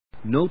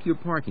Note your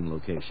parking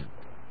location.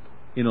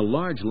 In a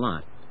large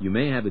lot, you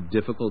may have a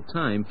difficult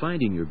time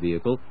finding your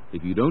vehicle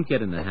if you don't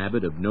get in the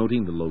habit of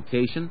noting the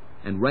location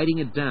and writing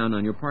it down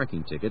on your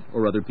parking ticket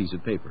or other piece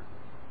of paper.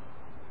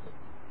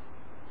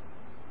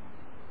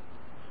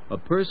 A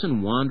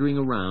person wandering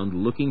around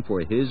looking for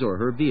his or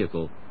her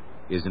vehicle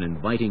is an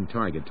inviting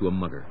target to a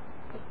mugger.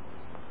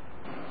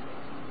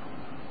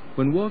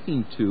 When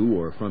walking to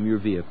or from your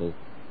vehicle,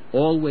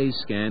 always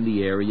scan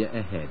the area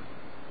ahead.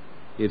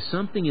 If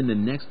something in the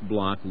next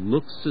block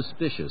looks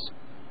suspicious,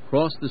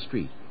 cross the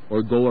street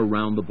or go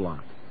around the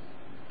block.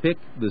 Pick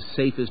the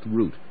safest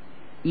route,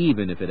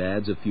 even if it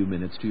adds a few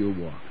minutes to your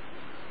walk.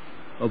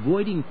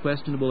 Avoiding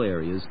questionable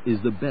areas is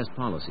the best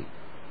policy,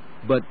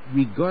 but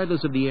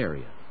regardless of the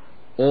area,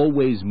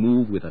 always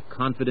move with a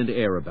confident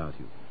air about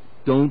you.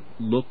 Don't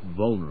look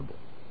vulnerable.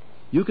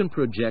 You can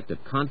project a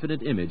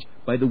confident image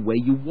by the way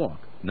you walk,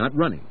 not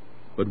running,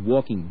 but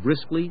walking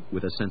briskly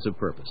with a sense of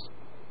purpose.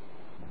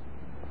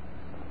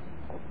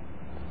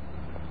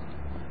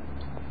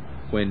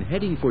 When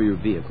heading for your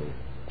vehicle,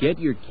 get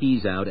your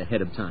keys out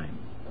ahead of time.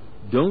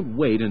 Don't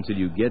wait until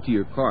you get to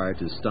your car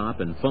to stop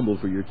and fumble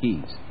for your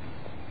keys.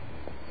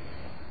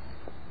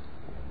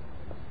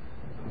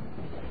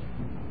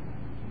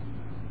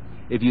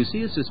 If you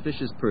see a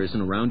suspicious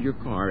person around your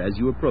car as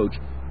you approach,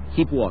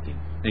 keep walking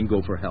and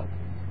go for help.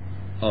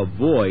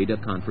 Avoid a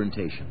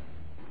confrontation.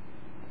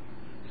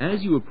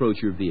 As you approach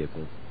your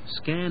vehicle,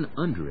 scan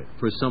under it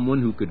for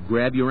someone who could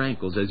grab your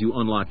ankles as you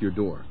unlock your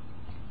door.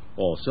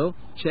 Also,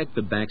 check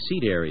the back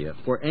seat area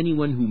for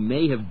anyone who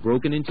may have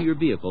broken into your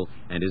vehicle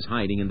and is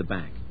hiding in the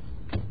back.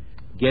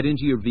 Get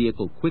into your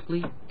vehicle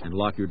quickly and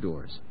lock your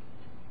doors.